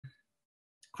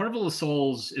Carnival of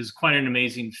Souls is quite an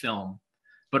amazing film,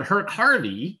 but Herk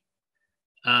Harvey,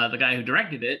 the guy who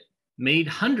directed it, made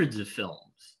hundreds of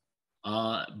films,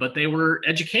 but they were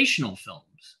educational films.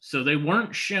 So they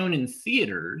weren't shown in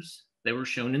theaters, they were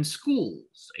shown in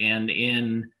schools and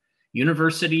in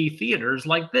university theaters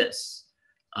like this.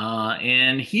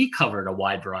 And he covered a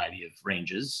wide variety of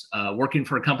ranges, working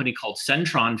for a company called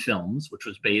Centron Films, which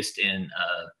was based in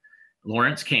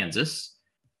Lawrence, Kansas.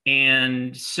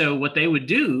 And so what they would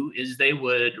do is they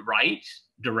would write,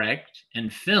 direct,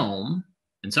 and film,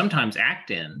 and sometimes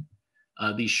act in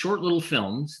these short little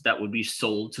films that would be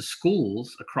sold to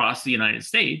schools across the United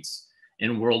States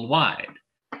and worldwide.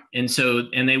 And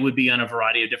they would be on a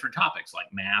variety of different topics like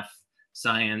math,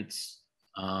 science,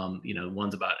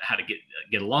 ones about how to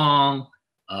get along,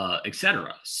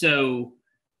 etc. So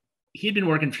he had been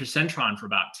working for Centron for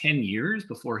about 10 years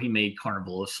before he made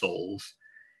Carnival of Souls.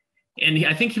 And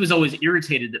I think he was always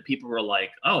irritated that people were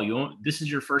like, "Oh, this is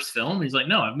your first film?" And he's like,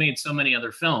 "No, I've made so many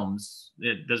other films.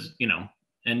 It does,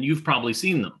 and you've probably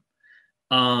seen them."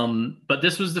 But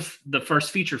this was the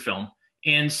first feature film.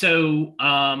 And so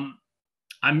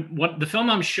the film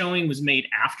I'm showing was made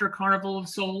after Carnival of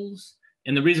Souls.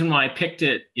 And the reason why I picked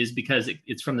it is because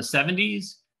it's from the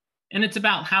 70s and it's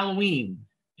about Halloween.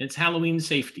 It's Halloween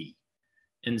safety.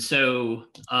 And so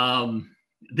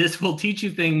this will teach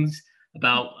you things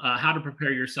about how to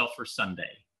prepare yourself for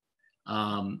Sunday.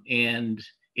 And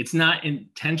it's not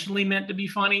intentionally meant to be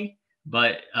funny,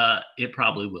 but it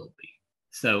probably will be.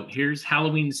 So here's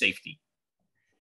Halloween safety.